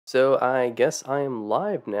So I guess I am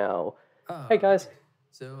live now. Hey guys. Alright,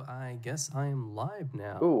 so I guess I am live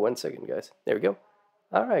now. Ooh, 1 second, guys. There we go.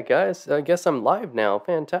 All right, guys. I guess I'm live now.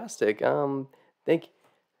 Fantastic. Thank.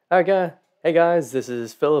 All right, guys. Hey guys, this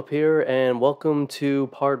is Philip here, and welcome to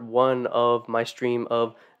part one of my stream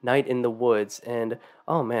of Night in the Woods. And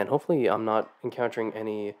oh man, hopefully I'm not encountering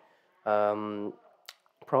any um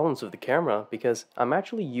problems with the camera because I'm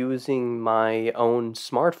actually using my own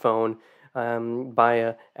smartphone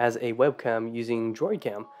as a webcam using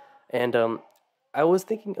DroidCam, and I was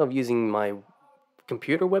thinking of using my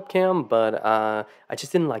computer webcam, but I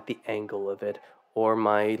just didn't like the angle of it or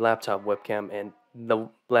my laptop webcam, and the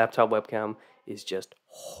laptop webcam is just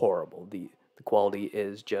horrible. The quality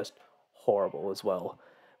is just horrible as well.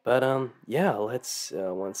 But yeah, let's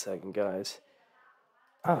 1 second, guys.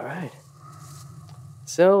 All right.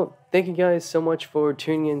 So, thank you guys so much for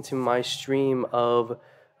tuning into my stream of,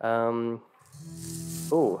 um,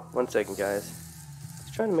 oh, 1 second, guys.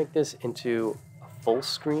 Let's try to make this into a full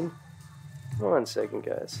screen. 1 second,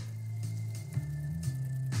 guys.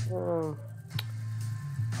 Um,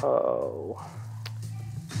 oh,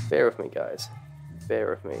 bear with me, guys. Bear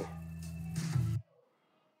with me.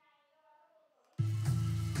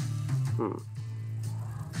 Hmm.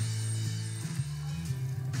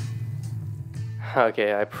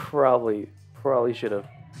 Okay, I probably should have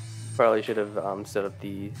set up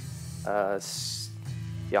the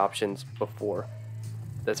options before.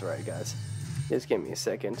 That's right, guys. Just give me a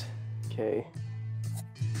second. Okay.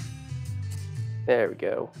 There we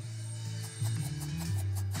go.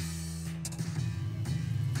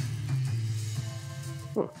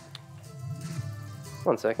 Hmm.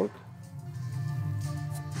 1 second.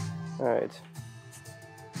 All right.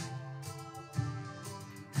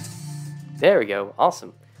 There we go.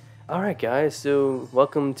 Awesome. All right, guys. So,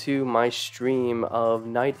 welcome to my stream of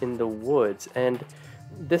Night in the Woods, and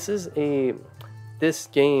this is a this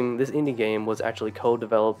indie game was actually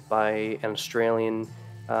co-developed by an Australian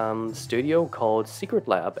studio called Secret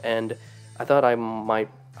Lab, and I thought I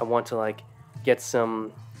want to like get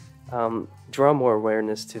some draw more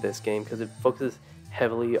awareness to this game because it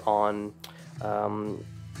um,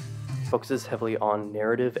 focuses heavily on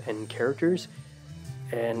narrative and characters,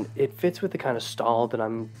 and it fits with the kind of style that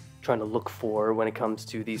I'm trying to look for when it comes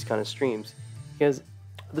to these kind of streams. Because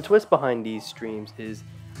the twist behind these streams is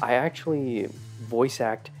I actually voice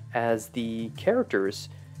act as the characters,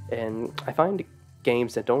 and I find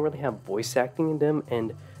games that don't really have voice acting in them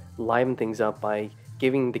and liven things up by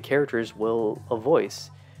giving the characters a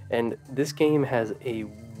voice. And this game has a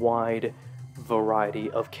wide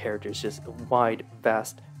variety of characters, just a wide,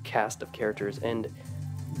 vast cast of characters, and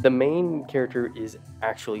the main character is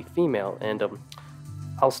actually female, and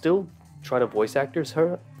I'll still try to voice act as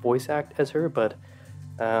her, but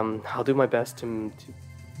I'll do my best to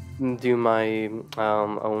do my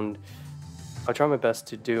own. I'll try my best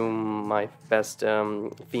to do my best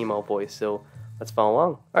female voice. So let's follow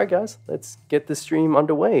along. All right, guys, let's get the stream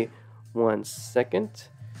underway. 1 second.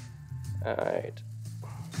 All right,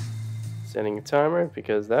 setting a timer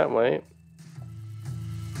because that way.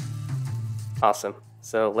 Awesome.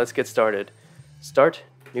 So let's get started. Start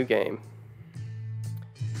new game.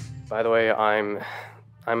 By the way, I'm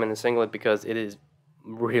in a singlet because it is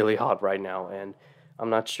really hot right now, and I'm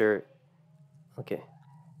not sure. Okay.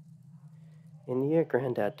 In the year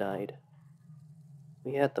Granddad died,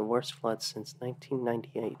 we had the worst flood since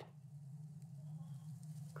 1998.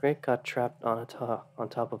 Greg got trapped on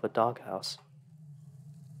top of a doghouse.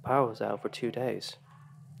 Power was out for 2 days.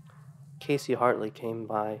 Casey Hartley came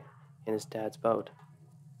by in his dad's boat.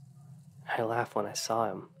 I laughed when I saw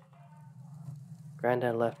him.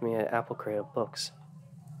 Granddad left me an apple crate of books.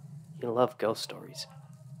 He loved ghost stories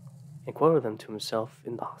and quoted them to himself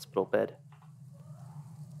in the hospital bed.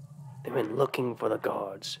 They went looking for the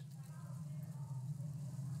guards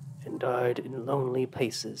and died in lonely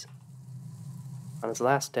places. On his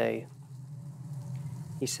last day,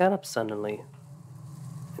 he sat up suddenly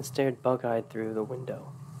and stared bug-eyed through the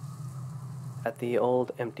window at the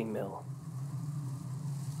old empty mill.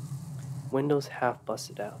 Windows half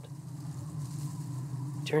busted out.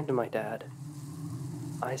 He turned to my dad,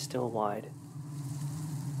 eyes still wide.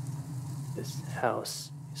 This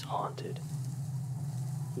house is haunted,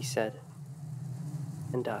 he said,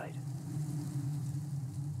 and died.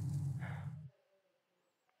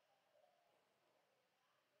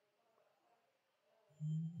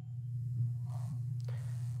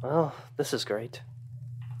 Well, this is great.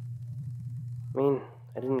 I mean,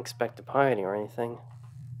 I didn't expect a party or anything,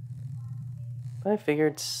 but I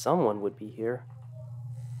figured someone would be here.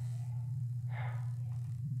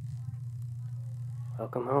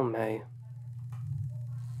 Welcome home, May.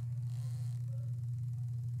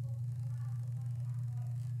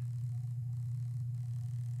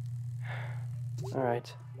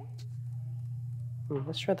 Alright.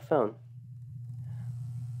 Let's try the phone.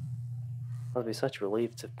 It'll be such a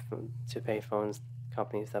relief to pay phones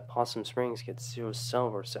companies that Possum Springs gets zero cell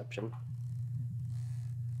reception.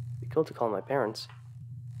 It'd be cool to call my parents.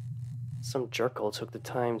 Some jerkhole took the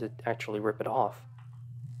time to actually rip it off.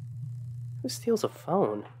 Who steals a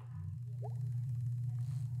phone?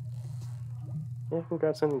 Yeah, I can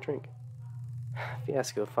grab something to drink.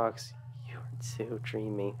 Fiasco Fox, you're too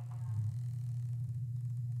dreamy.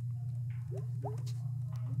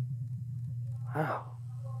 Wow.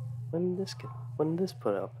 When did this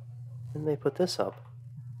put up? When did they put this up?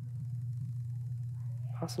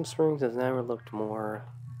 Possum Springs has never looked more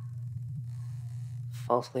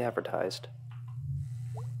falsely advertised.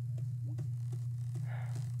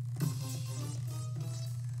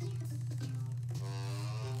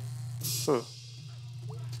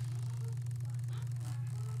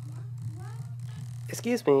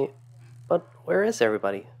 Excuse me, but where is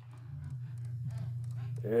everybody?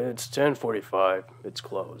 It's 10:45. It's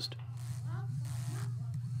closed.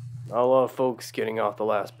 Not a lot of folks getting off the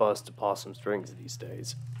last bus to Possum Springs these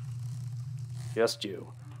days. Just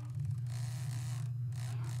you.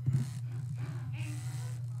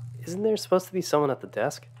 Isn't there supposed to be someone at the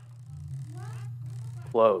desk?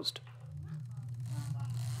 Closed.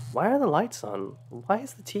 Why are the lights on? Why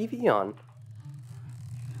is the TV on?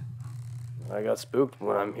 I got spooked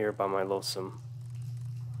when I'm here by my lonesome.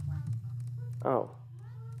 Oh.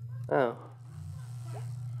 Oh.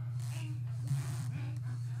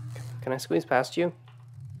 Can I squeeze past you?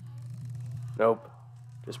 Nope.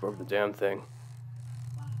 Just broke the damn thing.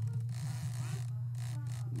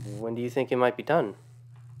 When do you think it might be done?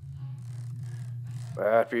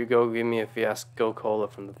 After you go give me a Fiasco Cola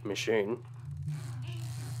from the machine.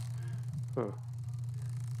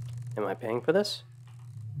 Am I paying for this?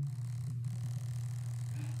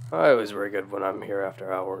 I always very good when I'm here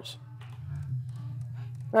after hours.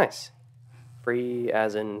 Nice. Free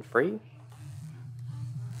as in free?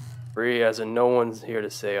 Free as in no one's here to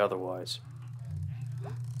say otherwise.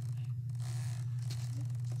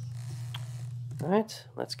 Alright,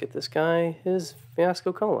 let's get this guy his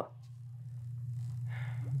Fiasco Cola.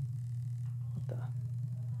 What the?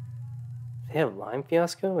 They have lime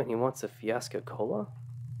Fiasco and he wants a Fiasco Cola?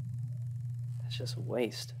 That's just a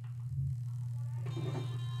waste.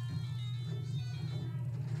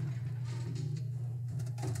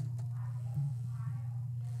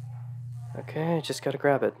 Okay, just gotta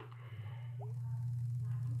grab it.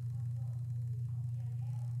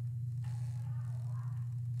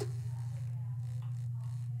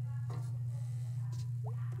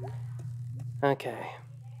 Okay.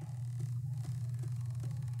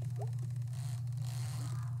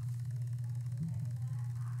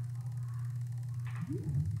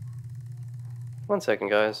 One second,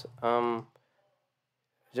 guys.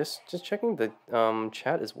 Just checking the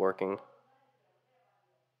chat is working.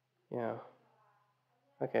 Yeah.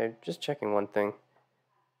 Okay, just checking one thing.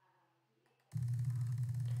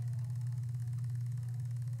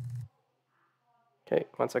 Okay,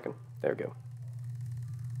 1 second. There we go.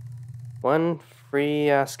 One free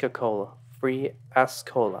Ascola. Free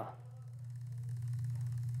Ascola.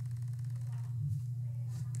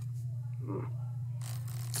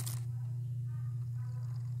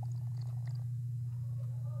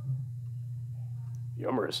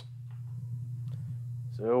 Yummers.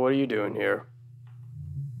 So what are you doing here?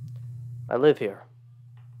 I live here.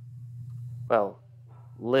 Well,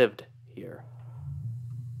 lived here.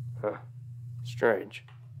 Huh. Strange.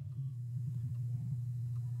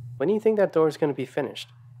 When do you think that door is going to be finished?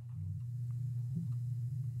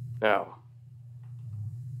 Now.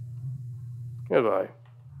 Goodbye.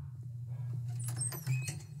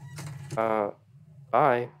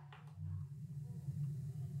 Bye.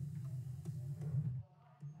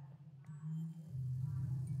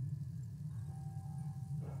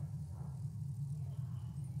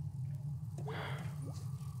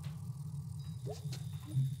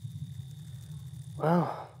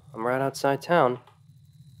 Well, I'm right outside town.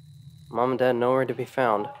 Mom and Dad nowhere to be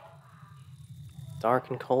found.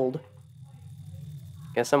 Dark and cold.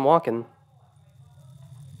 Guess I'm walking.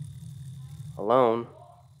 Alone.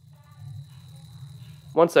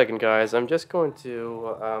 1 second, guys. I'm just going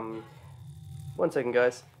to, 1 second,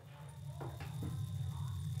 guys.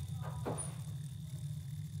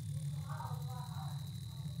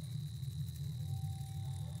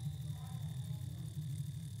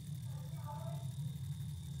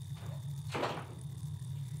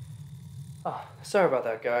 Oh, sorry about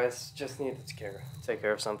that, guys. Just needed to take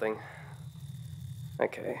care of something.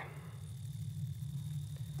 Okay.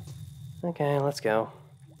 Okay, let's go.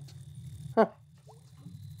 Huh.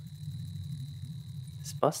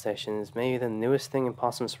 bus station is maybe the newest thing in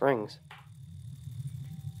Possum Springs.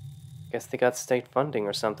 Guess they got state funding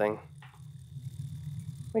or something.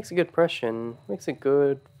 Makes a good impression. Makes a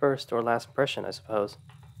good first or last impression, I suppose.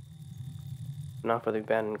 Not for the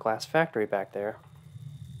abandoned glass factory back there.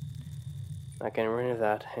 Not getting rid of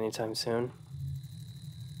that anytime soon.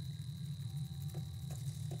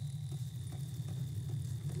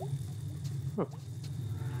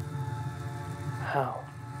 Wow.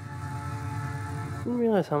 Didn't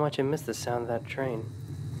realize how much I missed the sound of that train.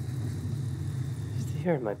 I used to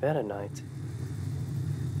hear it in my bed at night.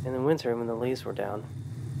 In the winter when the leaves were down.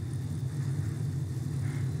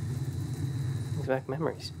 Brings back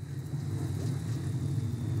memories.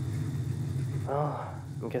 Oh,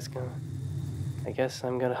 I guess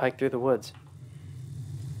I'm gonna hike through the woods.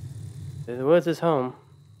 Through the woods is home.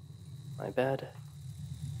 My bed.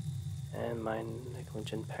 And my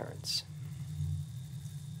negligent parents.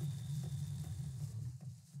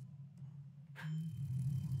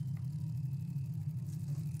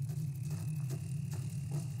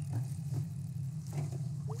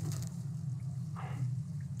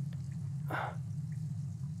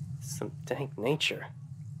 Some dank nature.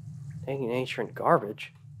 Dank nature and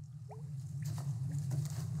garbage.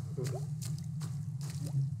 There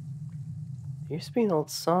used to be an old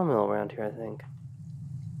sawmill around here, I think.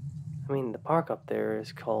 I mean, the park up there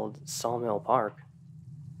is called Sawmill Park.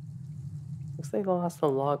 Looks like they lost the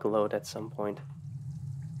log load at some point.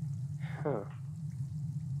 Huh.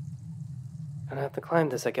 Gonna have to climb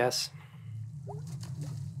this, I guess.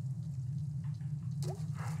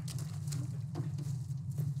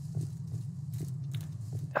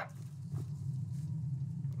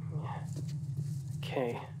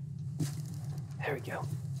 Okay. There we go.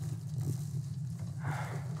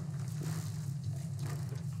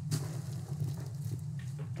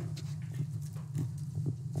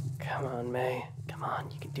 Come on, May. Come on,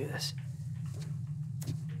 you can do this.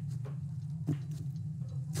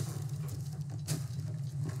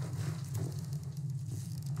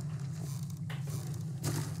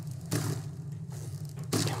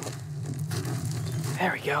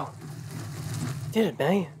 There we go. Did it,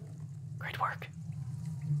 May. Great work.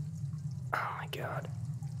 Oh my god.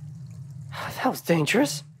 That was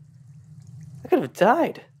dangerous. I could have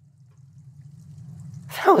died.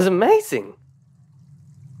 That was amazing.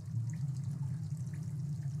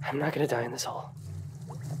 I'm not gonna die in this hole.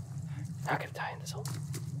 Not gonna die in this hole.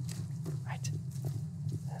 Right.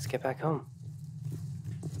 Let's get back home.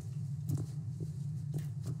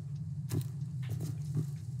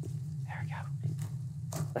 There we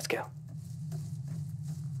go. Let's go.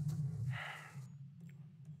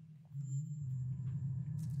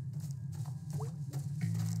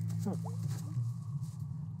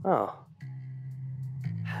 Oh.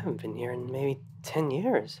 I haven't been here in maybe 10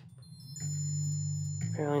 years.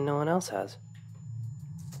 Apparently no one else has.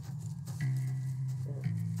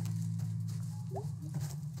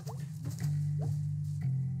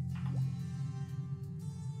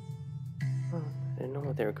 I didn't know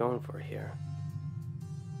what they were going for here.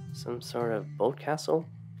 Some sort of boat castle?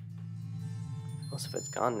 Most of it's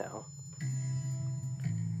gone now.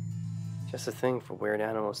 Just a thing for weird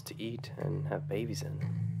animals to eat and have babies in.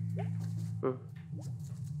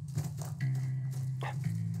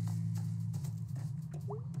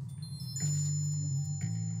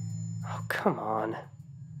 Oh, come on.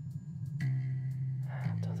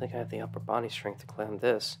 Don't think I have the upper body strength to climb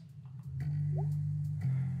this.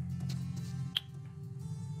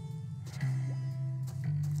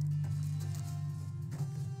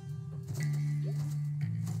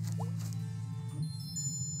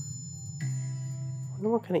 I wonder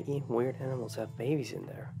what kind of weird animals have babies in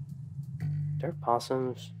there. Dirt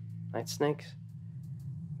possums, night snakes,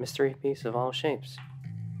 mystery beasts of all shapes.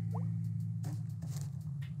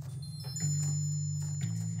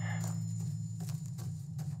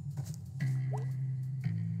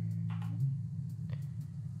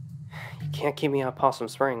 You can't keep me out of Possum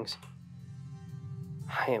Springs.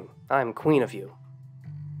 I'm queen of you.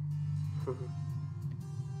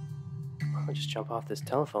 I'll just jump off this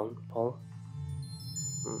telephone pole.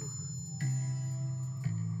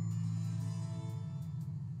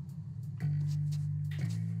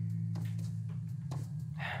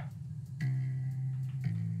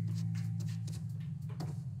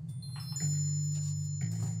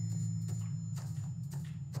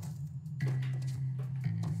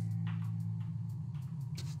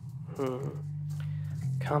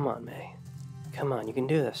 Come on, May. Come on, you can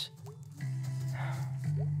do this.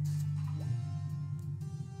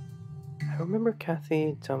 I remember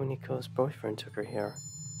Kathy Domenico's boyfriend took her here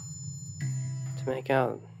to make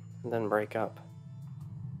out and then break up.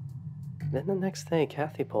 Then the next day,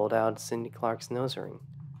 Kathy pulled out Cindy Clark's nose ring.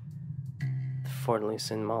 The Fort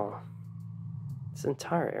Lucin Mall. This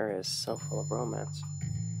entire area is so full of romance.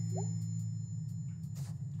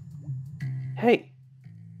 Hey,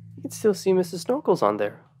 you can still see Mrs. Snorkels on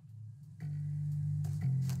there.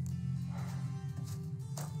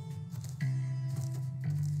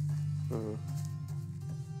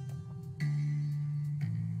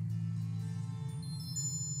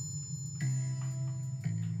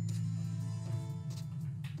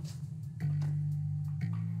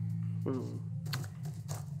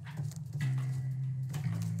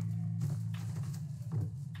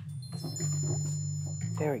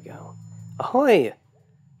 There we go. Ahoy!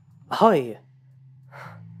 Ahoy!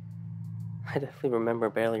 I definitely remember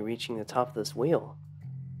barely reaching the top of this wheel.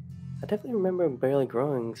 I definitely remember barely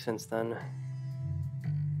growing since then.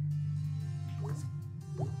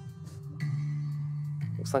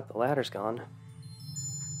 Looks like the ladder's gone.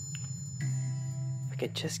 If I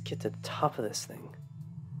could just get to the top of this thing.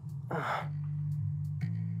 I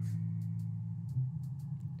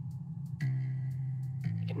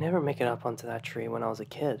could never make it up onto that tree when I was a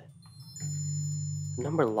kid. The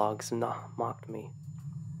number logs mocked me.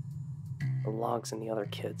 The logs and the other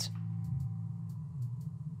kids.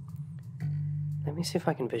 Let me see if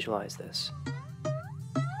I can visualize this.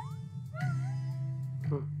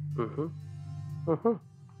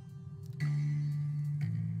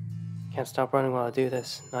 Can't stop running while I do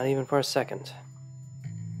this, not even for a second.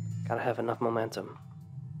 Gotta have enough momentum.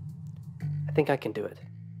 I think I can do it.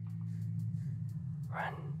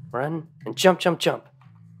 Run, run, and jump, jump, jump.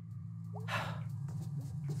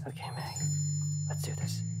 Okay, May. Let's do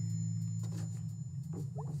this.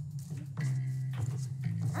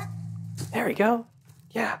 There we go.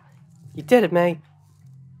 Yeah, you did it, May.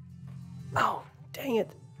 Oh, dang it.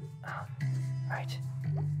 Right.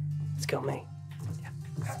 Let's go, May. Yeah.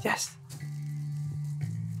 Yes.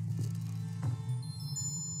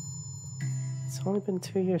 It's only been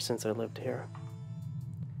 2 years since I lived here.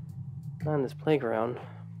 Not in this playground.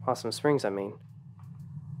 Possum Springs, I mean.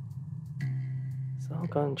 It's all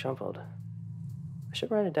gone jumbled. I should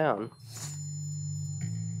write it down.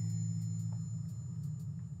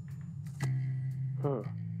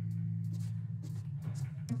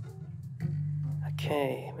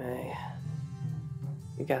 Okay, May.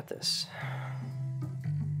 You got this.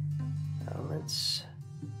 Balance.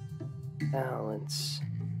 Balance.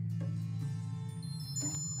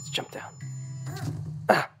 Let's jump down.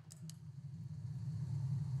 Ah!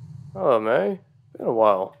 Hello, May. Been a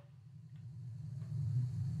while.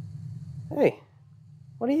 Hey,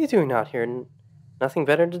 what are you doing out here? Nothing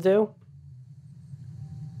better to do?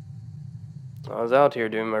 I was out here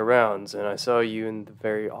doing my rounds, and I saw you in the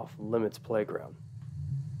very off-limits playground.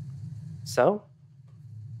 So?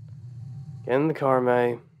 Get in the car,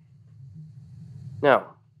 May.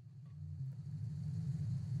 Now,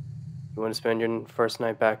 you want to spend your first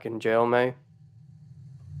night back in jail, May?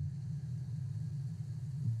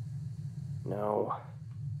 No.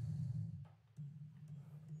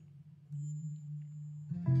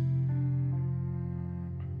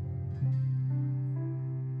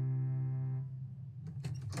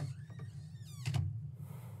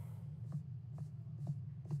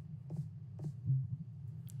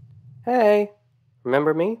 Hey,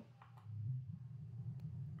 remember me?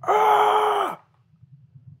 Ah!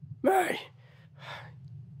 May,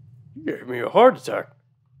 you gave me a heart attack.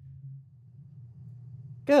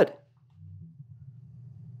 Good.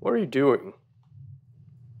 What are you doing?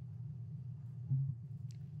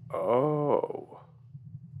 Oh.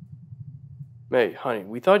 May, honey,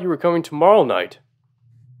 we thought you were coming tomorrow night.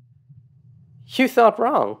 You thought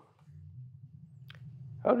wrong.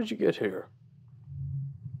 How did you get here?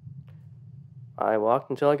 I walked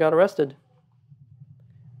until I got arrested.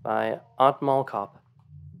 By Aunt Mall Cop.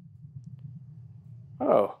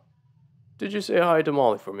 Oh. Did you say hi to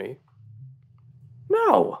Molly for me?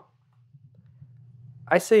 No.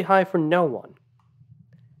 I say hi for no one.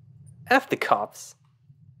 F the cops.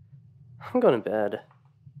 I'm going to bed.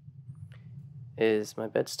 Is my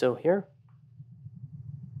bed still here?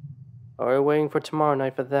 Or are we waiting for tomorrow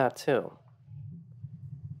night for that too?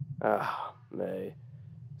 Ah, May.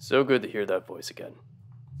 So good to hear that voice again.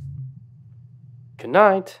 Good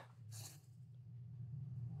night.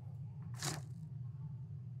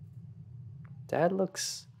 Dad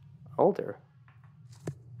looks older.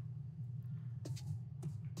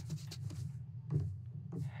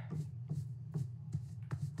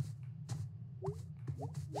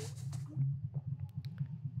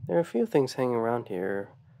 There are a few things hanging around here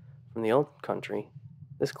from the old country.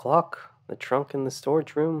 This clock, the trunk in the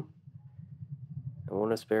storage room, and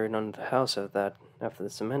what is buried under the house at that after the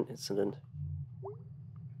cement incident.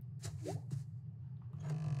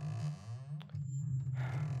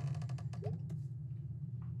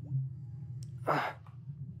 Ah.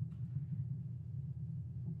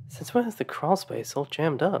 Since when is the crawl space all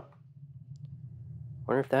jammed up?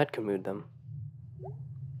 Wonder if that could move them.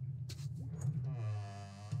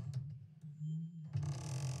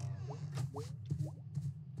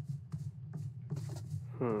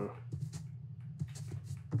 Hmm.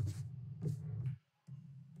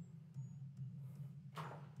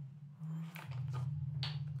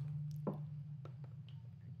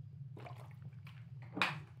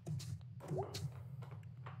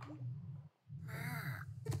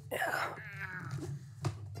 Yeah.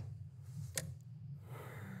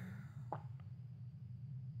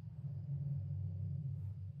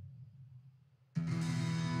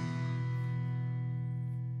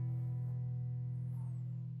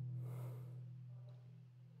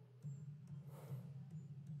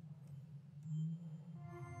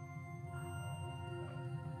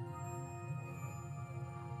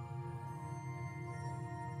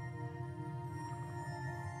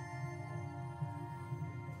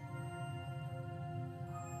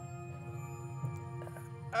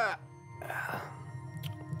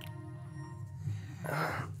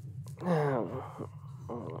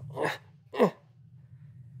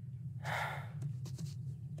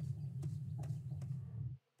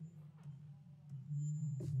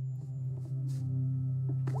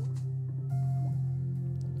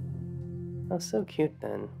 Oh, so cute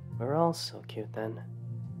then. We're all so cute then.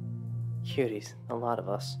 Cuties, a lot of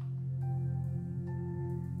us.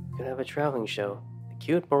 Could have a traveling show. The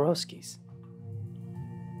cute Borowskis.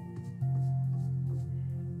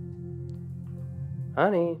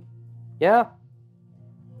 Honey? Yeah?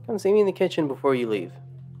 Come see me in the kitchen before you leave.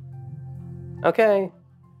 Okay.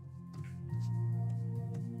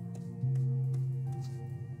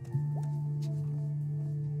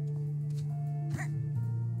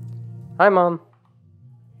 Hi, Mom.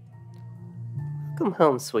 Welcome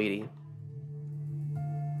home, sweetie.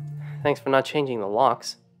 Thanks for not changing the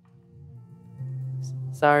locks.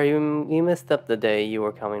 Sorry, you missed up the day you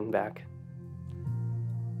were coming back.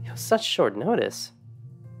 It was such short notice.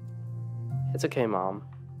 It's okay, Mom.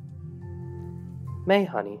 May,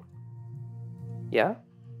 honey. Yeah?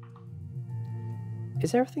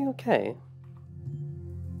 Is everything okay?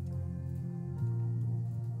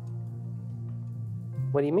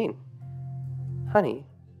 What do you mean? Honey,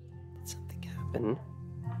 did something happen?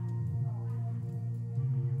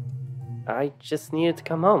 I just needed to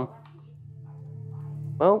come home.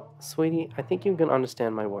 Well, sweetie, I think you can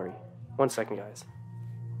understand my worry. 1 second, guys.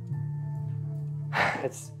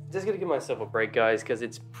 It's just gonna give myself a break, guys, because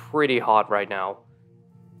it's pretty hot right now.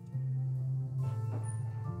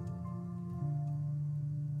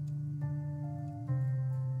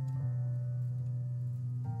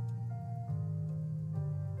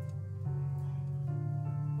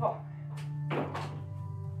 Oh.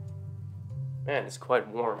 Man, it's quite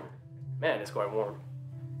warm.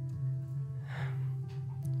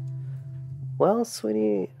 Well,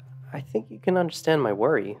 sweetie, I think you can understand my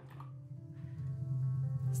worry.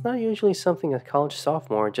 It's not usually something a college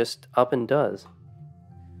sophomore just up and does.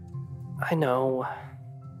 I know.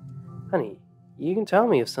 Honey, you can tell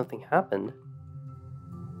me if something happened.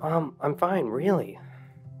 I'm fine, really.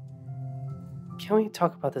 Can we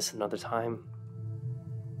talk about this another time?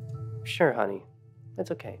 Sure, honey.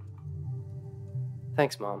 It's okay.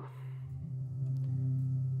 Thanks, Mom.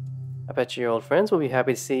 I bet your old friends will be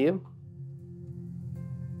happy to see you.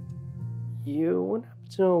 You wouldn't happen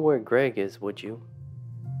to know where Greg is, would you?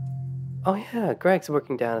 Oh yeah, Greg's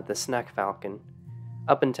working down at the Snack Falcon,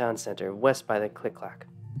 up in Town Center, west by the Click Clack.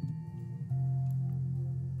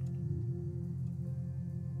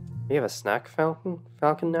 We have a Snack Falcon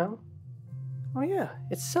now? Oh yeah,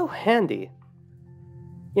 it's so handy.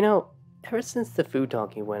 You know, ever since the food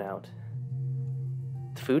donkey went out.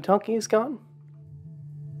 The food donkey is gone?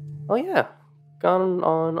 Oh yeah, gone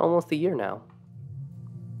on almost a year now.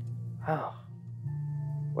 Wow.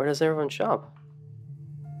 Where does everyone shop?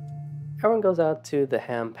 Everyone goes out to the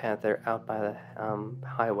Ham Panther out by the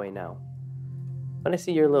highway now. But I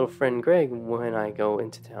see your little friend Greg when I go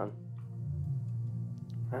into town.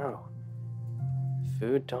 Wow.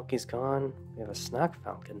 Food donkey's gone. We have a Snack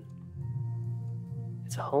Falcon.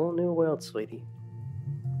 It's a whole new world, sweetie.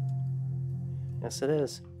 Yes, it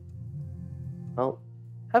is. Well,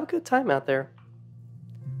 have a good time out there.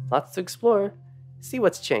 Lots to explore. See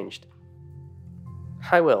what's changed.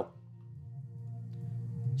 I will.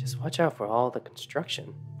 Just watch out for all the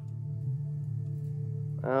construction.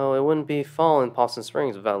 Oh, it wouldn't be fall in Paulson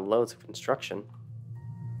Springs without loads of construction.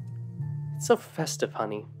 It's so festive,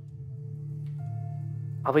 honey.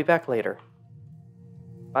 I'll be back later.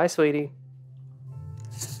 Bye, sweetie.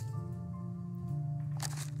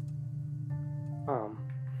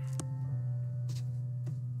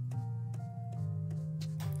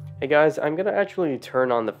 Hey guys, I'm gonna actually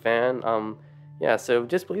turn on the fan. Yeah, so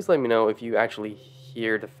just please let me know if you actually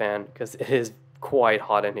hear the fan, because it is quite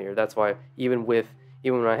hot in here. That's why even when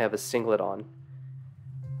I have a singlet on.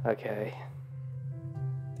 Okay.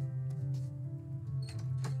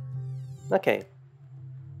 Okay.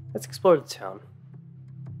 Let's explore the town.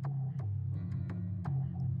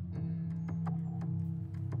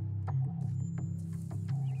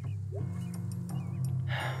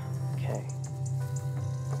 Okay.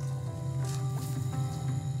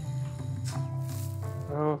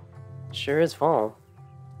 Well, sure is fall.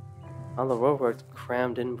 All the roadworks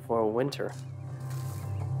crammed in for winter.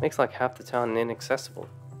 Makes like half the town inaccessible.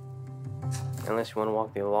 Unless you want to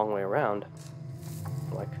walk the long way around.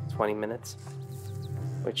 Like 20 minutes.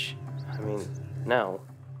 Which, I mean, no.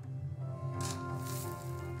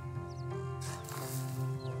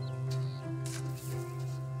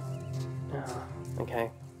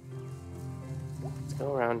 Okay. Let's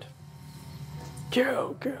go around.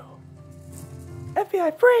 Go.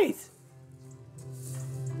 FBI, freeze!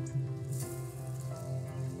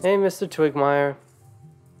 Hey, Mr. Twigmeyer.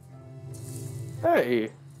 Hey,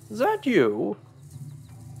 is that you?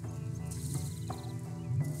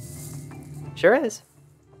 Sure is.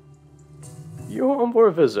 You home for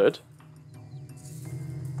a visit?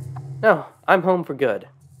 No, I'm home for good.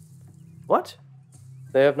 What?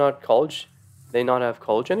 They not have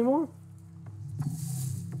college anymore?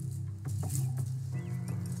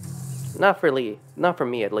 Not for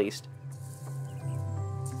me at least.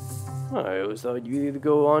 I always thought you'd either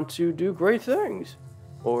go on to do great things,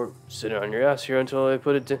 or sit on your ass here until I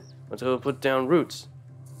put down roots.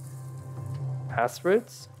 Past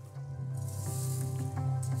roots?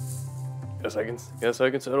 Guess I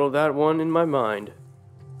can settle that one in my mind.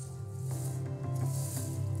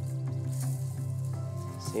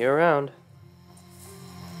 See you around.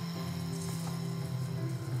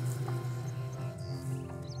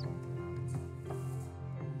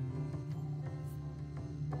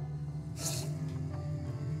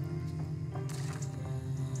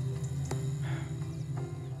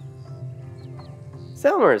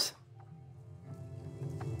 Selmers!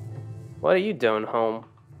 What are you doing home?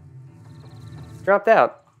 Dropped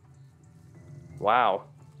out. Wow.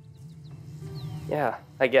 Yeah,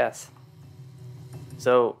 I guess.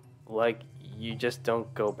 So, like, you just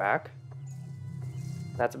don't go back?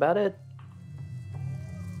 That's about it?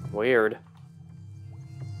 Weird.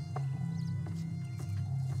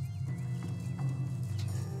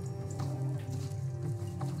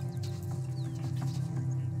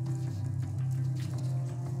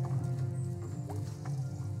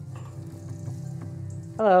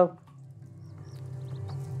 Hello.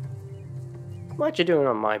 What you doing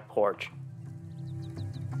on my porch?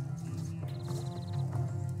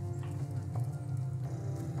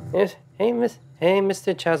 Yes, hey,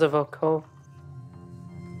 Mr. Chazavoko.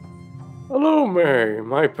 Hello, May,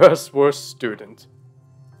 my best worst student.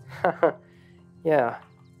 Yeah.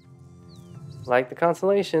 Like the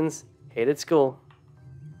constellations, hated school.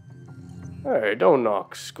 Hey, don't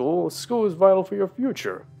knock school. School is vital for your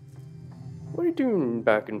future. What are you doing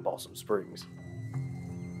back in Balsam Springs?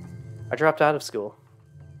 I dropped out of school.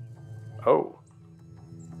 Oh.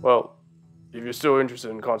 Well, if you're still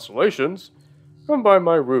interested in constellations, come by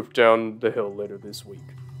my roof down the hill later this week.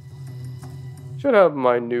 Should have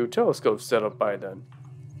my new telescope set up by then.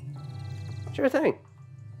 Sure thing.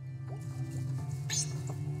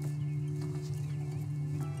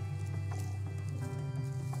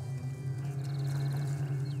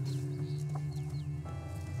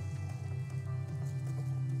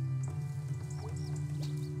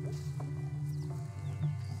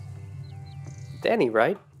 Danny,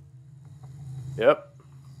 right? Yep.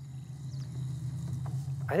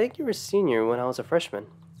 I think you were a senior when I was a freshman.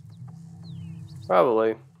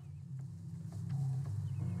 Probably.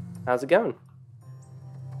 How's it going?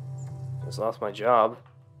 Just lost my job.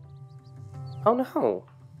 Oh no.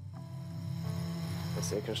 They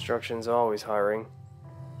say construction's always hiring,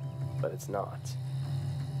 but it's not.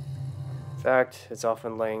 In fact, it's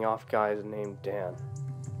often laying off guys named Dan.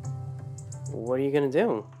 What are you gonna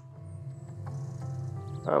do?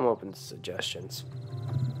 I'm open to suggestions.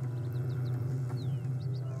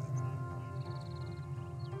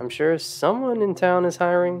 I'm sure someone in town is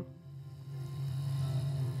hiring.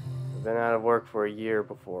 I've been out of work for a year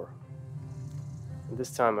before. And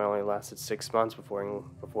this time I only lasted 6 months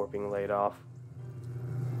before being laid off.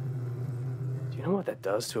 Do you know what that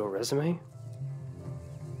does to a resume?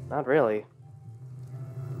 Not really.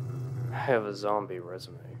 I have a zombie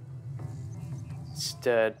resume. It's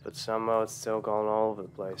dead, but somehow it's still going all over the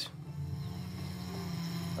place.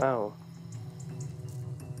 Oh.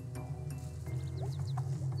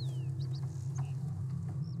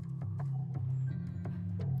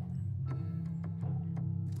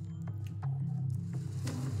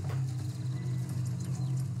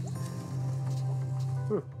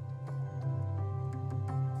 Hmm.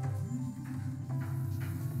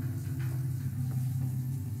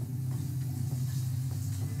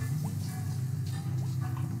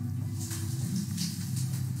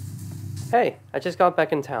 Hey, I just got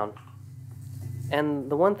back in town. And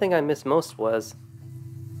the one thing I missed most was...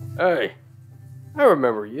 Hey, I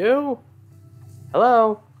remember you.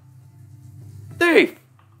 Hello? Thief!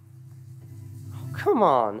 Oh, come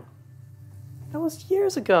on. That was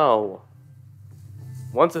years ago.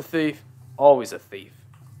 Once a thief, always a thief.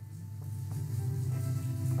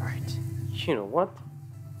 Right. You know what?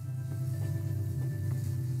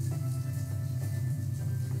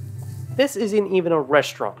 This isn't even a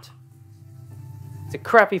restaurant. It's a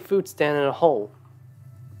crappy food stand in a hole.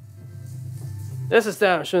 This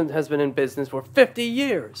establishment has been in business for 50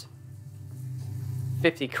 years.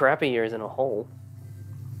 50 crappy years in a hole.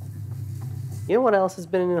 You know what else has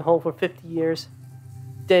been in a hole for 50 years?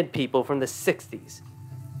 Dead people from the 60s.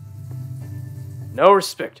 No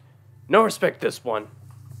respect. No respect this one.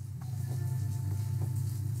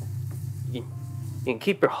 You can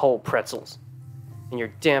keep your whole pretzels. And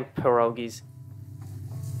your damn pierogies.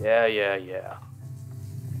 Yeah.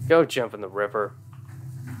 Go jump in the river.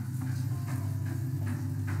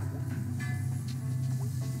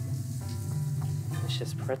 It's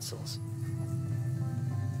just pretzels.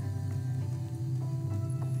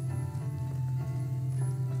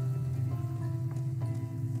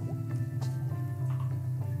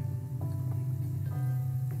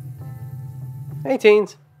 Hey,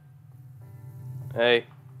 teens. Hey,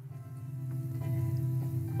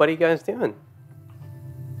 What are you guys doing?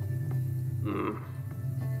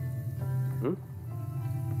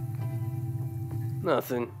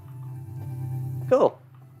 nothing. Cool.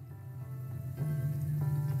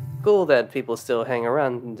 Cool that people still hang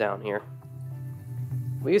around down here.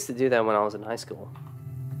 We used to do that when I was in high school.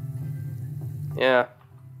 Yeah,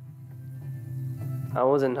 I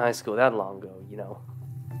was in high school that long ago, you know.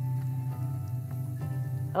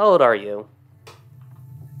 How old are you?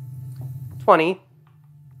 20.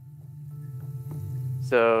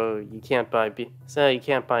 So you can't buy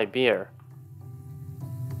beer.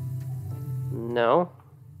 No.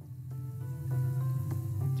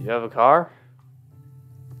 do you have a car?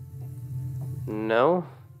 No.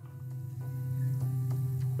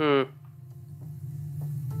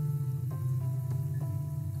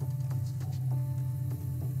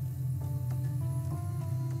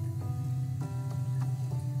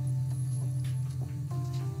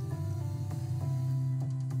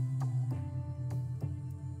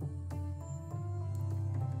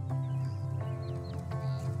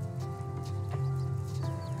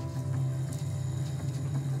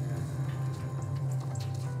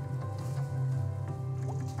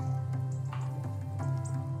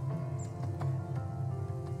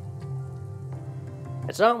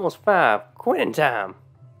 It's almost 5. Quitting time.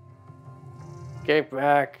 Get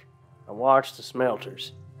back and watch the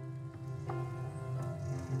smelters.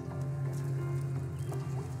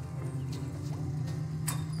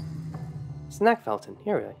 Snack fountain.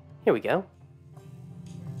 Here we go.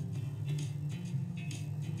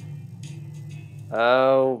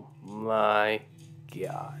 Oh my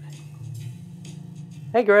god.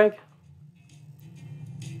 Hey, Greg.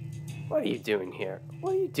 What are you doing here?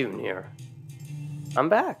 What are you doing here? I'm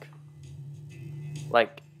back.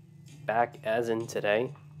 Like, back as in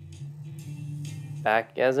today.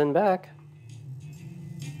 Back as in back.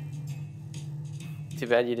 Too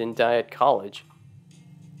bad you didn't die at college.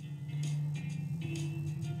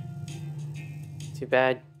 Too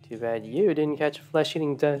bad you didn't catch a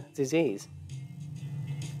flesh-eating disease.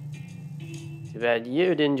 Too bad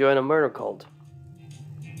you didn't join a murder cult.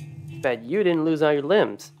 Too bad you didn't lose all your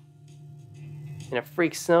limbs in a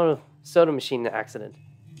freak soda machine accident.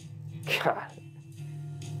 God,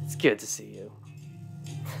 it's good to see you.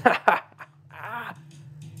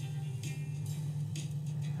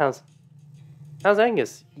 How's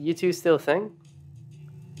Angus? You two still a thing?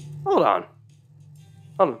 Hold on.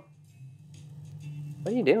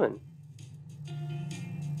 What are you doing?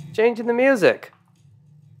 Changing the music.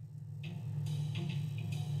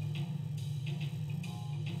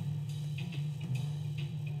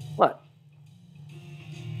 What?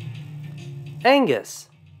 Angus.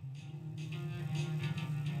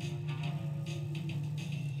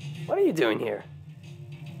 What are you doing here?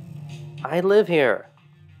 I live here.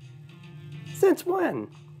 Since when?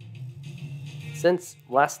 Since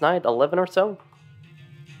last night, 11 or so?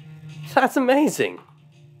 That's amazing.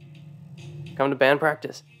 Come to band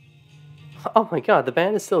practice. Oh my god, the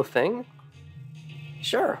band is still a thing?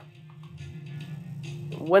 Sure.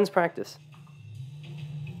 When's practice?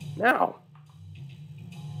 Now.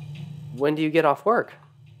 When do you get off work?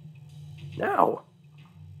 Now.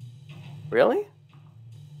 Really?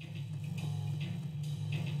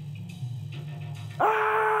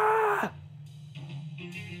 Ah!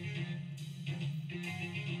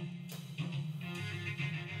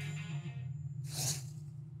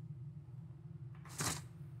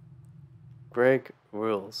 Greg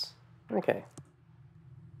rules. Okay.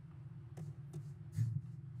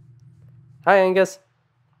 Hi, Angus.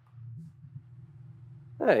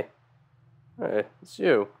 Hey. Hey, it's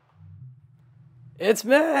you. It's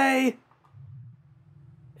me!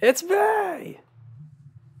 It's me!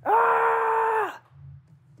 Ah!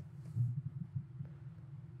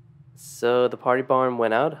 So the party barn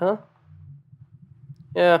went out, huh?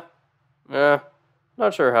 Yeah.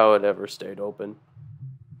 Not sure how it ever stayed open.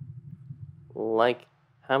 Like,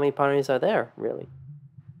 how many parties are there, really?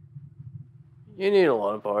 You need a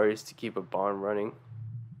lot of parties to keep a barn running.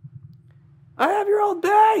 I have your old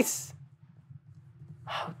bass!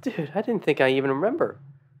 Oh, dude, I didn't think I even remember.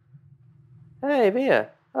 Hey, Mia.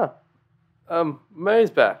 Oh.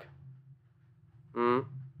 May's back. Wow.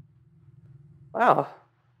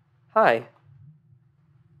 Hi.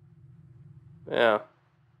 Yeah.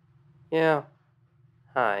 Yeah.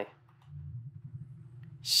 Hi.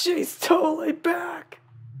 She's totally back!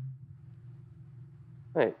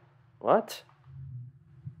 Wait, what?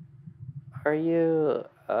 Are you,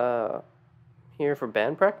 here for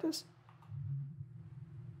band practice?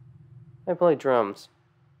 I play drums.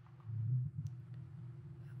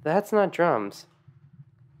 That's not drums.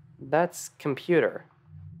 That's computer.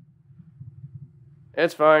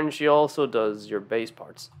 It's fine, she also does your bass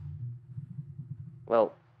parts.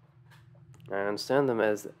 Well, I understand them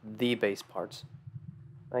as the bass parts.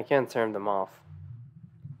 I can't turn them off.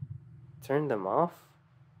 Turn them off?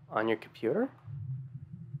 On your computer?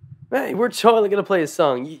 Hey, we're totally gonna play a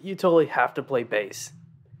song. You totally have to play bass.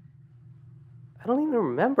 I don't even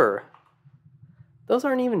remember. Those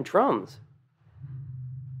aren't even drums.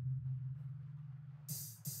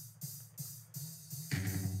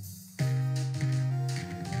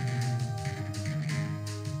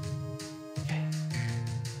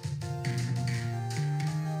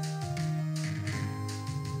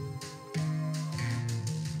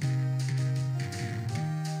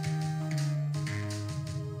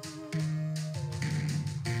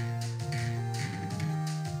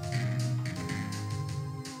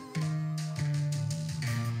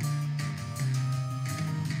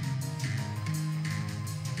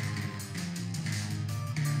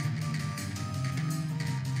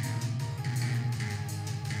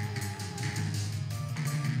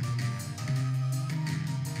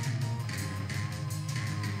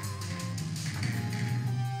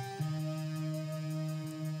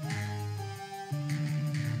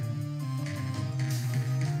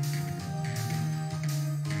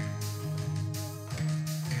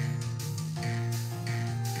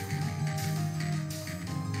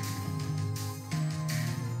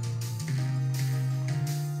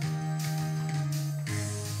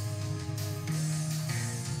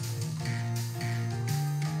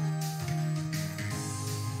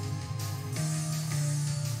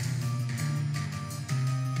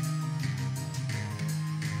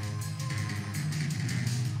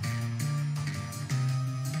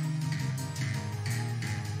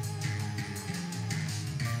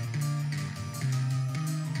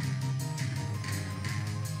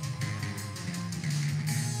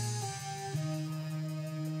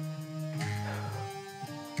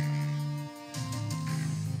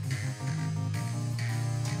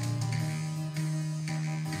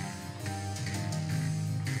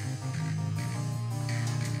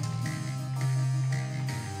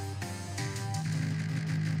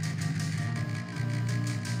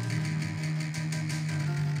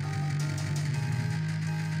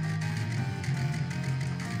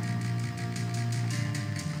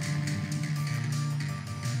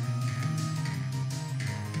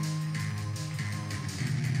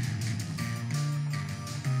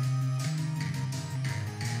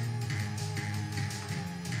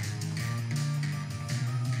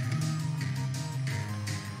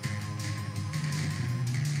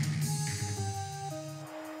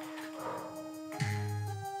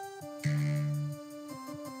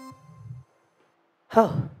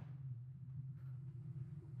 Oh.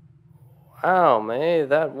 Wow, May,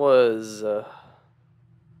 that was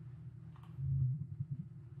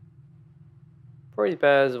pretty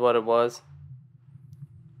bad is what it was.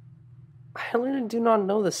 I literally do not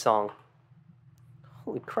know this song.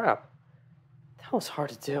 Holy crap. That was hard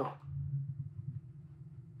to do.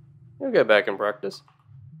 You'll get back in practice.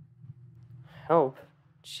 Help?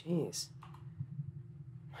 Jeez.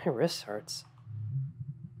 My wrist hurts.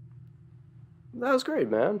 That was great,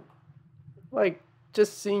 man. Like,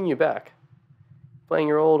 just seeing you back. Playing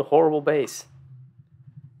your old horrible bass.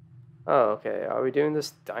 Oh, okay. Are we doing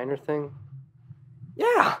this diner thing?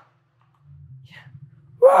 Yeah!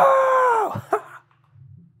 Whoa!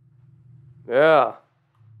 Yeah.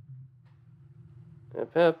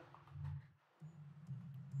 Hip hip.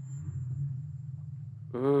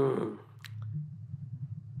 Mmm.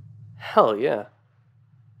 Hell yeah.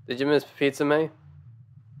 Did you miss pizza, May?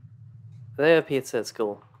 They have pizza at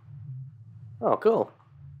school. Oh, cool.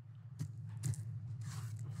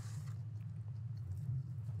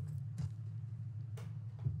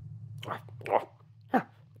 Okay.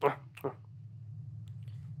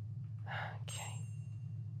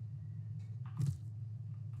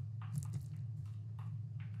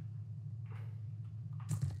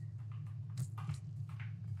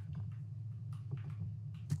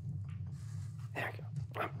 There we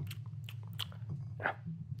go.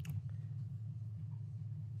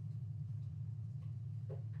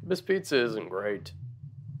 This pizza isn't great.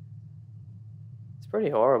 It's pretty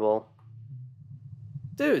horrible.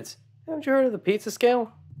 Dudes, haven't you heard of the pizza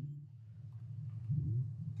scale?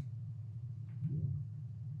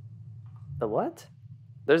 The what?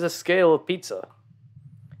 There's a scale of pizza.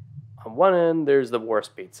 On one end, there's the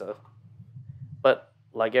worst pizza. But,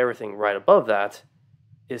 like everything right above that,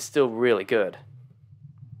 is still really good.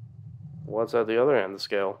 What's at the other end of the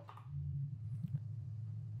scale?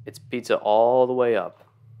 It's pizza all the way up.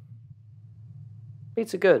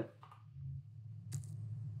 Pizza good.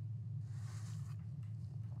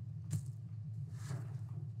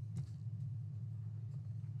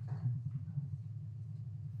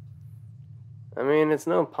 I mean, it's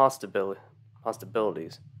no possibilities.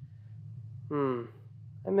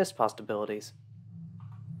 I miss possibilities.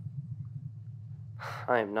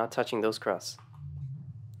 I am not touching those crusts.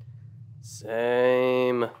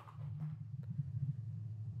 Same.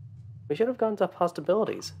 We should have gone to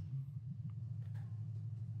possibilities.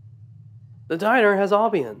 The diner has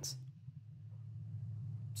ambience.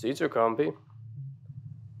 Seats are comfy.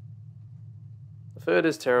 The food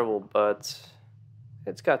is terrible, but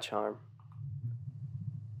it's got charm.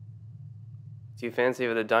 Do you fancy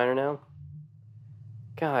the diner now?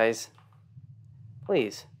 Guys,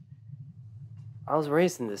 please. I was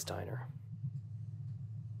raised in this diner.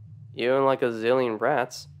 You and like a zillion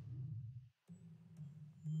rats.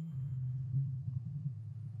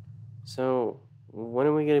 So, when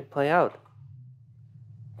are we gonna play out?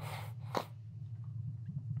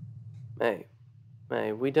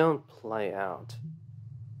 May, we don't play out.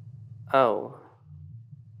 Oh.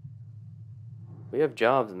 We have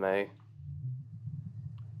jobs, May.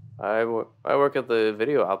 I work at the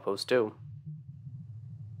video outpost too.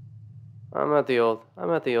 I'm at the old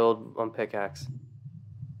on pickaxe.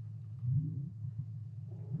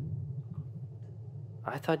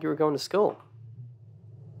 I thought you were going to school.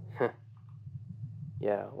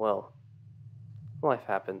 Yeah, well, life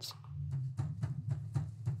happens.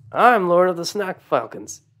 I'm Lord of the Snack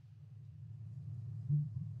Falcons.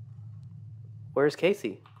 Where's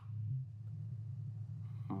Casey?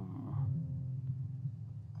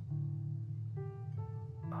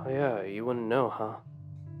 Oh yeah, you wouldn't know, huh?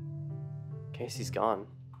 Casey's gone.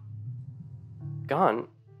 Gone?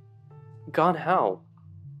 Gone how?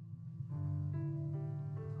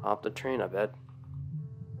 Off the train, I bet.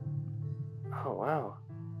 Oh wow.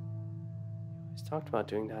 He's talked about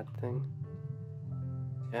doing that thing.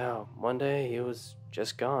 Yeah, one day he was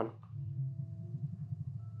just gone.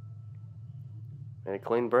 Made a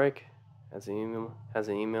clean break. Hasn't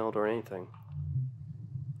emailed or anything.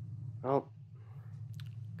 Well,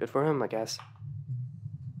 good for him, I guess.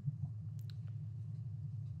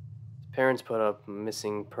 His parents put up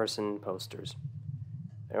missing person posters.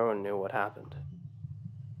 Everyone knew what happened.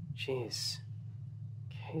 Jeez.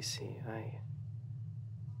 Casey,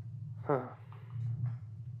 Huh.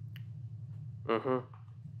 Mm-hmm.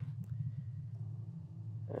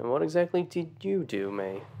 And what exactly did you do,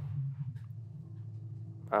 May?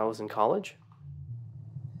 I was in college?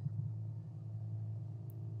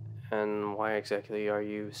 And why exactly are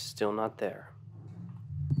you still not there?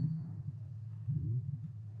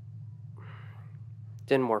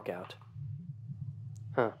 Didn't work out.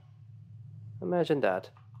 Huh. Imagine that.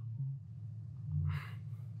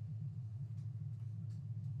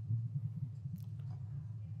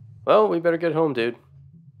 Well, we better get home, dude.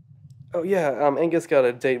 Oh yeah, Angus got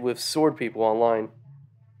a date with sword people online.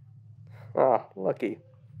 Ah, lucky.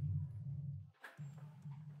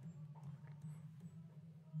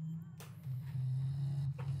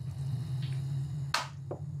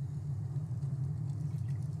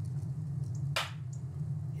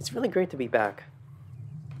 It's really great to be back.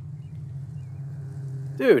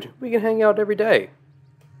 Dude, we can hang out every day.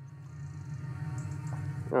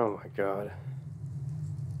 Oh my god.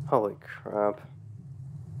 Holy crap.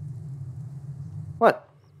 What?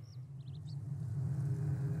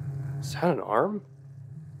 Is that an arm?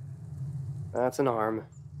 That's an arm.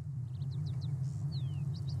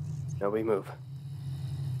 Nobody move.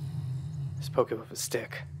 Just poke it with a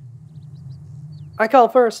stick. I call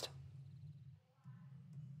first!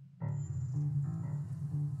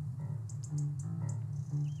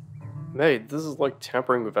 Mate, this is like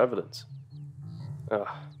tampering with evidence. Ugh.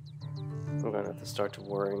 I'm gonna have to start to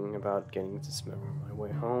worrying about getting this memo on my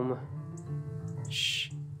way home. Shh.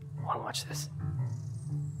 I wanna watch this.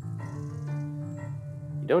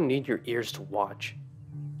 You don't need your ears to watch.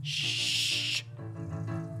 Shh.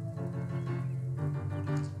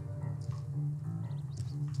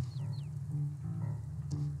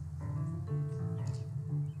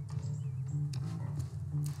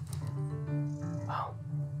 Wow.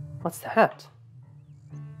 What's that?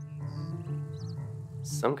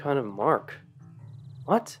 Some kind of mark.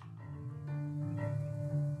 What?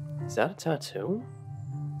 Is that a tattoo?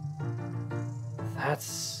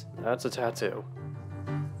 That's a tattoo.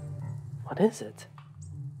 What is it?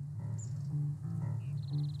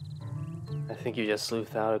 I think you just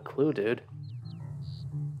sleuthed out a clue, dude.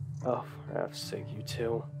 Oh, for F's sake, you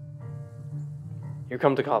two. Here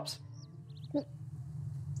come the cops.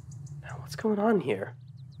 Now, what's going on here?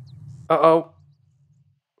 Uh-oh.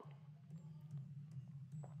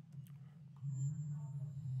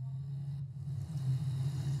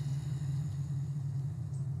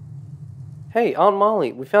 Hey, Aunt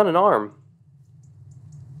Molly, we found an arm.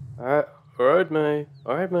 Alright, May.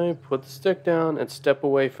 Alright, May, put the stick down and step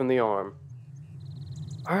away from the arm.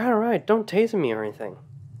 Alright, don't tase me or anything.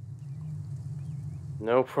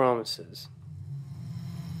 No promises.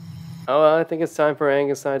 Oh, I think it's time for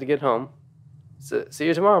Angus and I to get home. See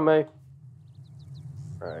you tomorrow, May.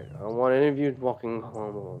 Alright, I don't want any of you walking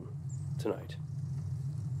home alone tonight.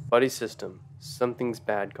 Buddy system. Something's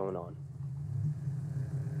bad going on.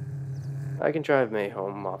 I can drive May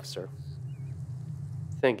home, officer.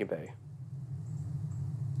 Thank you, Bay.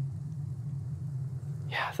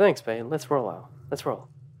 Yeah, thanks, Bay. Let's roll out. Let's roll.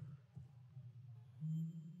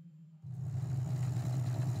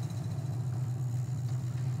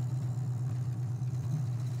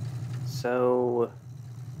 So,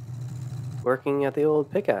 working at the old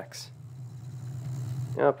pickaxe.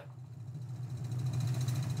 Yep.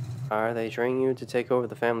 Are they training you to take over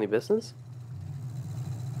the family business?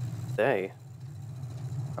 They?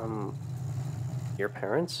 Your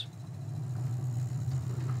parents?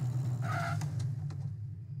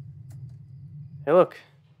 Hey, look,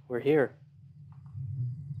 we're here.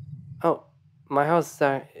 Oh, my house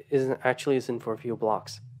isn't for a few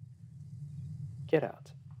blocks. Get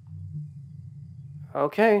out.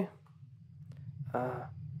 Okay.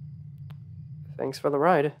 Thanks for the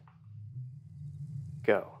ride.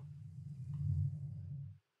 Go.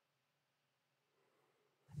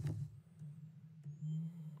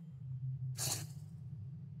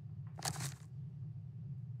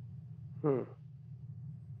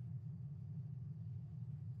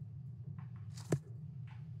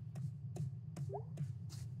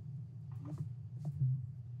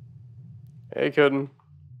 Hey, Kitten.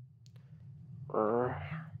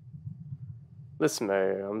 Listen,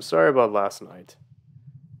 May, I'm sorry about last night.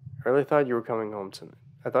 I really thought you were coming home tonight.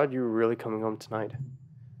 I thought you were really coming home tonight.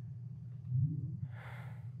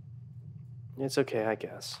 It's okay, I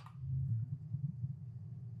guess.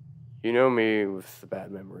 You know me with the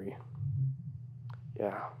bad memory.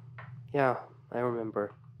 Yeah, I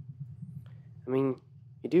remember. I mean,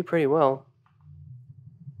 you do pretty well.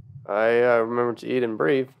 I remember to eat and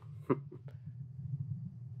breathe.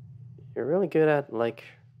 You're really good at, like,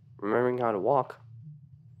 remembering how to walk.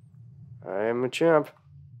 I am a champ.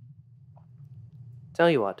 Tell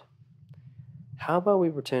you what. How about we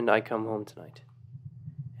pretend I come home tonight?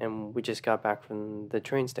 And we just got back from the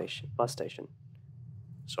bus station.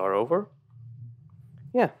 Start over?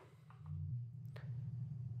 Yeah.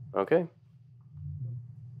 Okay.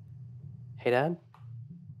 Hey, Dad?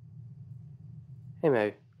 Hey,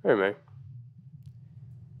 May. Hey, May.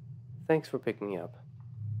 Thanks for picking me up.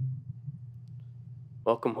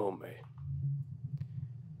 Welcome home, May.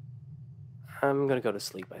 I'm gonna go to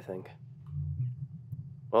sleep, I think.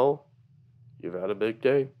 Well, you've had a big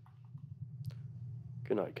day.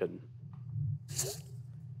 Good night, kitten.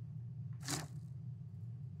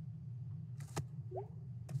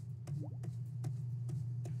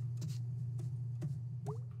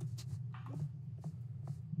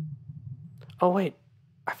 Oh, wait.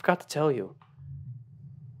 I forgot to tell you.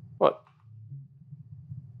 What?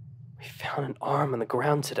 We found an arm on the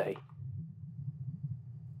ground today.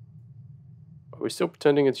 Are we still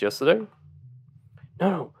pretending it's yesterday?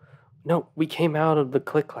 No, we came out of the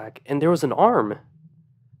click-clack, and there was an arm.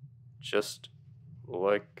 Just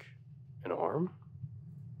like an arm?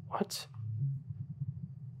 What?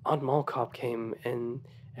 Odd Mall Cop came and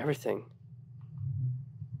everything.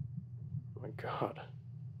 Oh my god.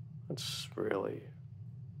 That's really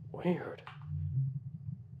weird.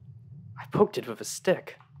 I poked it with a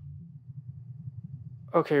stick.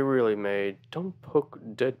 Okay, really, May, don't poke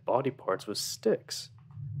dead body parts with sticks.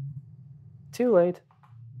 Too late.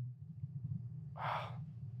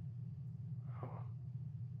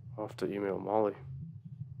 I'll have to email Molly.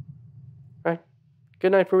 Right.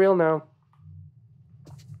 Good night for real now.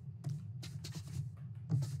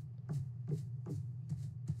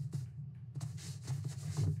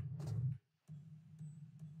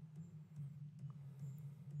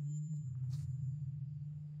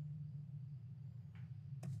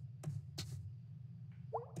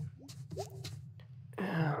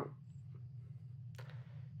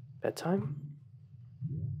 Bedtime?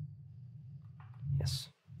 Yes.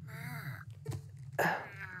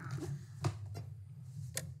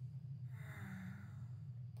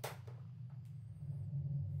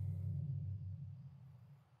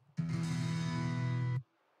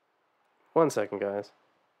 1 second, guys.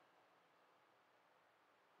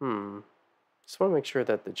 Just want to make sure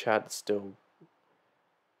that the chat's still.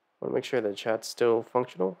 Want to make sure the chat's still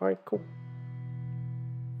functional. All right, cool.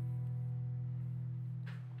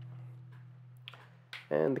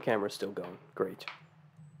 And the camera's still going. Great.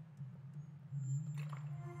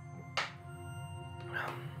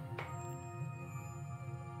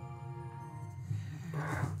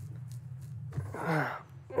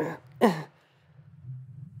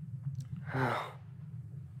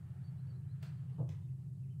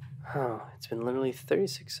 Oh, it's been literally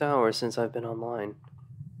 36 hours since I've been online.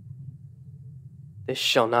 This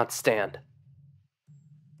shall not stand.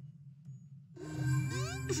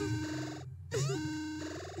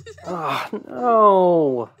 Ah,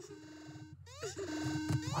 no!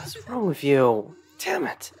 What's wrong with you? Damn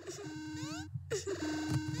it!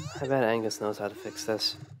 I bet Angus knows how to fix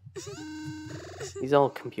this. He's all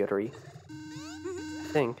computery. I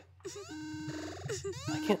think.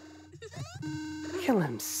 I can't let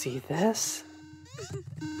him see this.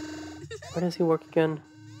 Where does he work again?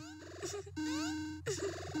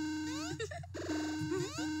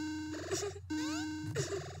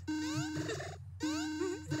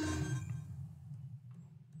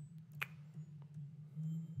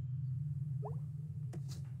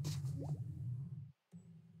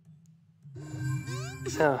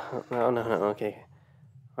 Oh, no, okay.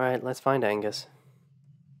 Alright, let's find Angus.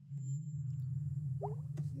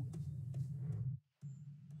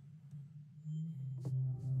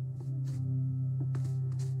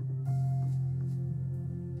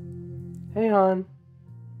 Hey, hon.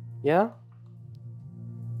 Yeah?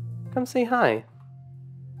 Come say hi.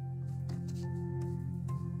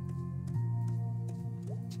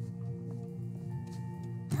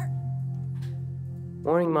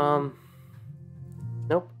 Morning, Mom.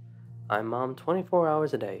 Nope. I'm Mom 24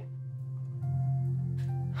 hours a day.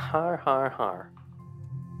 Har, har, har.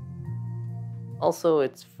 Also,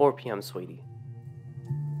 it's 4 p.m., sweetie.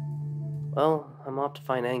 Well, I'm off to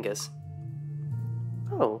find Angus.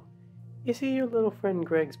 Oh, is he your little friend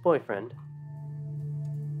Greg's boyfriend?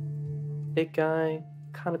 Big guy,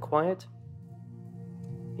 kinda quiet?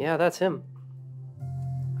 Yeah, that's him.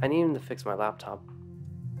 I need him to fix my laptop.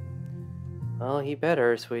 Well, he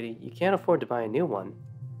better, sweetie. You can't afford to buy a new one.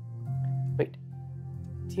 Wait,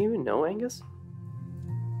 do you even know Angus?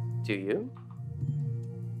 Do you?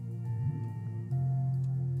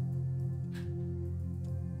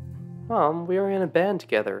 Mom, we were in a band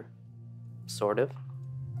together. Sort of.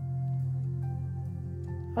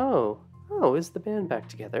 Oh, is the band back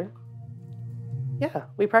together? Yeah,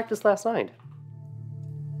 we practiced last night.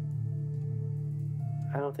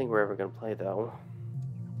 I don't think we're ever gonna play, though.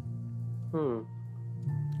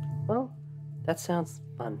 Well, that sounds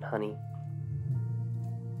fun, honey.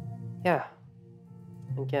 Yeah,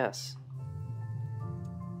 I guess.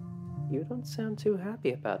 You don't sound too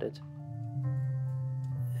happy about it.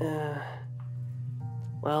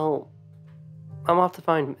 Well, I'm off to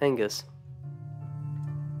find Angus.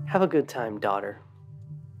 Have a good time, daughter.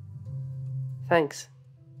 Thanks.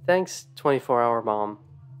 Thanks, 24-hour mom.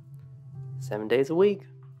 7 days a week.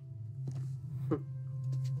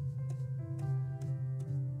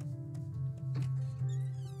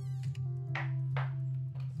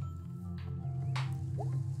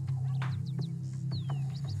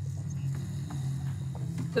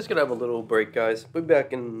 Just gonna have a little break, guys. Be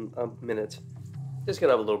back in a minute. Just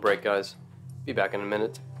gonna have a little break, guys. Be back in a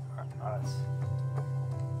minute. Alright, guys.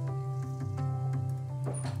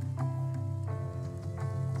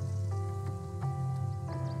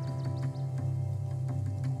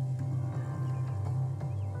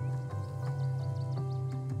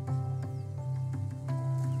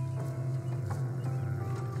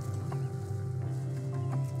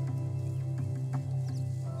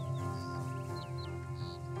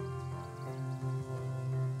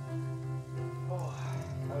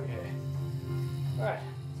 Okay. Alright,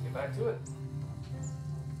 let's get back to it.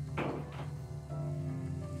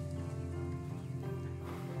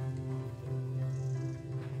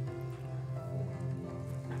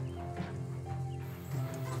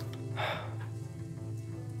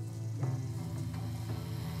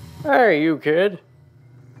 Hey, you kid.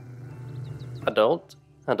 Adult.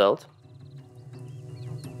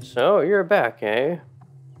 So, you're back, eh?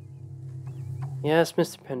 Yes,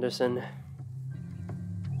 Mr. Penderson.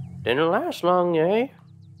 Didn't last long, eh?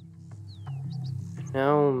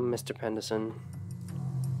 No, Mr. Penderson.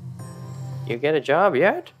 You get a job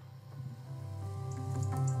yet?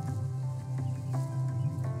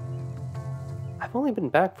 I've only been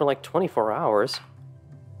back for like 24 hours.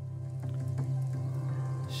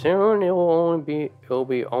 Soon it'll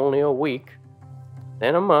be only a week,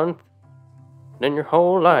 then a month, then your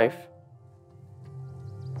whole life.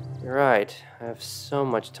 You're right, I have so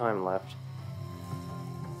much time left.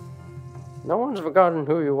 No one's forgotten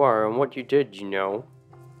who you are and what you did, you know.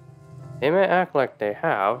 They may act like they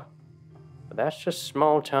have, but that's just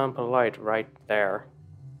small town polite right there.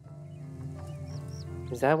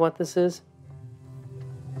 Is that what this is?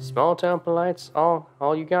 Small town polite's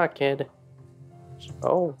all you got, kid.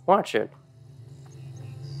 Oh, watch it.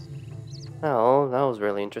 Well, that was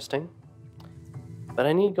really interesting. But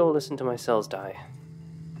I need to go listen to my cells die.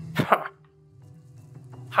 Ha!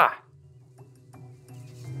 Ha!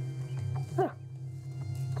 Huh.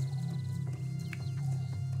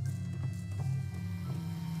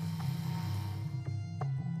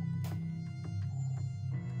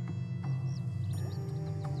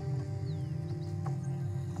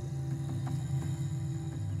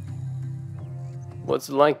 What's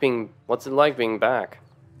it like being back?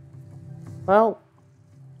 Well,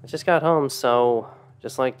 I just got home, so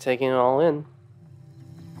just like taking it all in.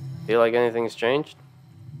 Feel like anything's changed?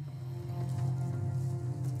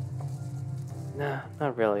 Nah,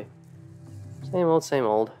 not really. Same old, same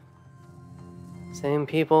old. Same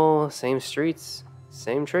people, same streets,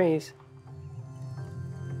 same trees.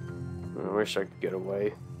 I wish I could get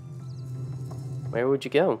away. Where would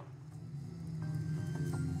you go?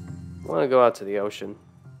 I want to go out to the ocean.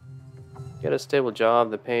 Get a stable job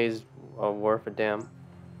that pays worth a damn.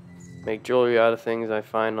 Make jewelry out of things I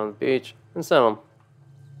find on the beach and sell them.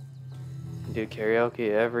 Do karaoke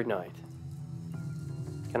every night.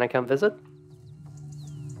 Can I come visit?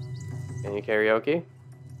 Can you karaoke?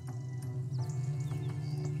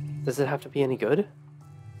 Does it have to be any good?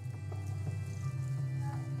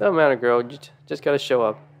 Don't matter, girl. You just gotta show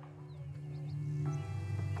up.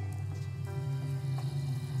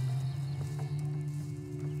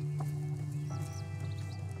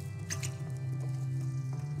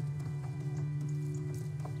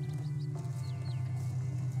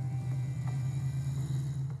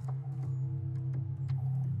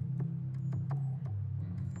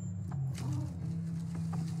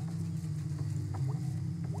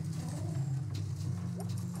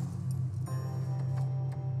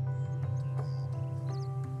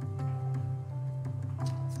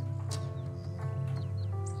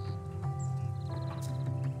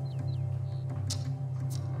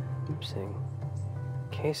 Oopsing.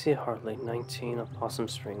 Casey Hartley, 19 of Possum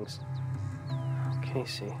Springs.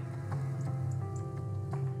 Casey.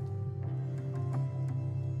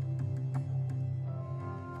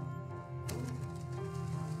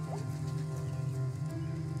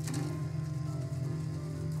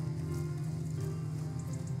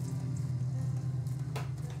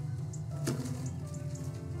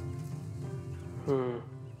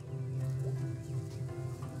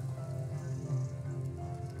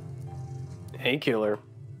 Hey, killer.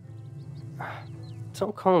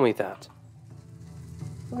 Don't call me that.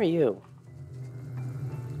 Who are you?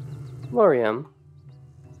 Lori M.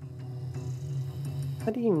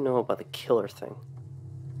 How do you know about the killer thing?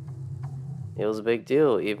 It was a big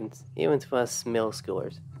deal, even to us middle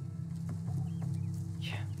schoolers.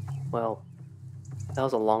 Yeah, well, that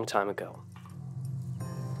was a long time ago.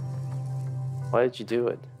 Why did you do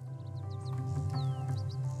it?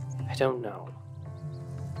 I don't know.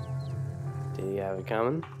 Did you have it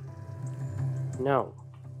coming? No.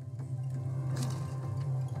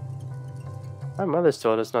 My mother's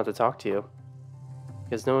told us not to talk to you,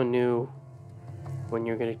 because no one knew when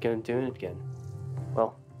you're gonna do it again.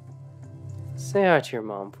 Well, say hi to your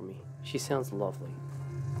mom for me. She sounds lovely.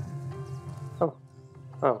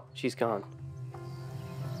 Oh, she's gone.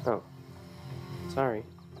 Oh, sorry.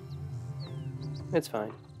 It's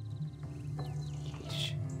fine.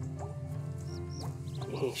 Yeesh.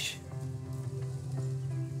 Yeesh.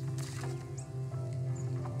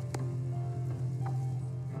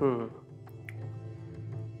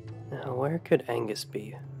 Now, where could Angus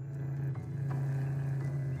be?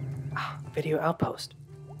 Ah, video outpost.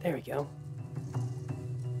 There we go.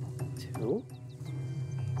 2?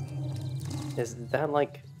 Is that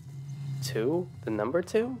like 2? The number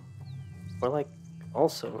 2? Or like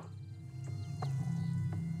also?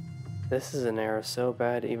 This is an error so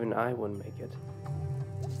bad even I wouldn't make it.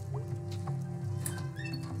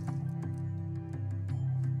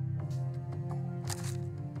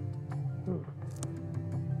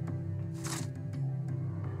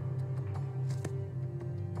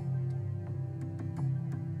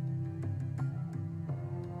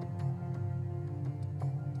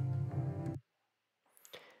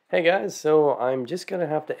 Hey guys, so I'm just gonna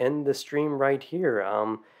have to end the stream right here.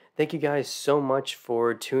 Thank you guys so much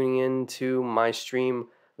for tuning in to my stream,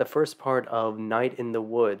 the first part of Night in the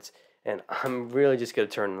Woods. And I'm really just gonna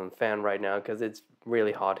turn on the fan right now because it's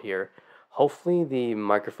really hot here. Hopefully the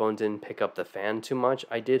microphone didn't pick up the fan too much.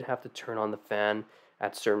 I did have to turn on the fan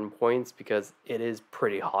at certain points because it is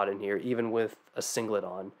pretty hot in here, even with a singlet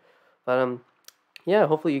on. But yeah,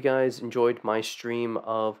 hopefully you guys enjoyed my stream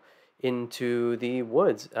of Into the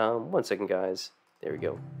Woods. 1 second, guys. There we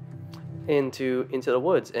go. Into the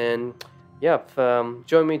Woods, and yep,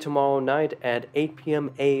 join me tomorrow night at 8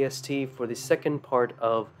 p.m. AST for the second part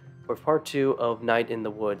of, or part 2 of Night in the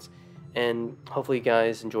Woods. And hopefully you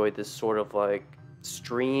guys enjoyed this sort of like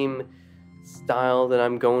stream style that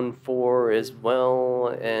I'm going for as well.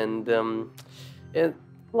 And a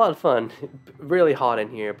lot of fun. Really hot in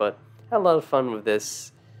here, but had a lot of fun with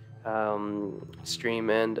this stream,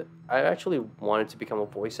 and I actually wanted to become a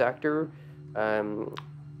voice actor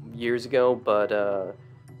years ago, but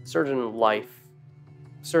certain life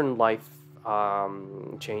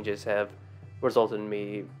changes have resulted in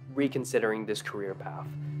me reconsidering this career path.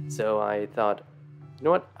 So I thought, you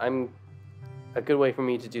know what, a good way for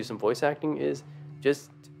me to do some voice acting is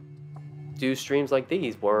just do streams like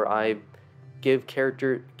these where I give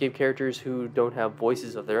characters who don't have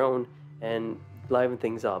voices of their own and liven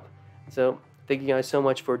things up. So thank you guys so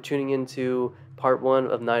much for tuning into part 1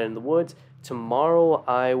 of Night in the Woods. Tomorrow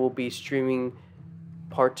I will be streaming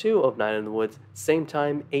part 2 of Night in the Woods, same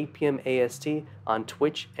time, 8 p.m. AST on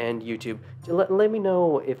Twitch and YouTube. Let me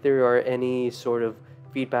know if there are any sort of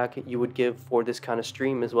feedback you would give for this kind of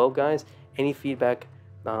stream as well, guys. Any feedback,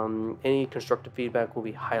 any constructive feedback will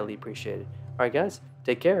be highly appreciated. Alright guys,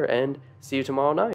 take care and see you tomorrow night.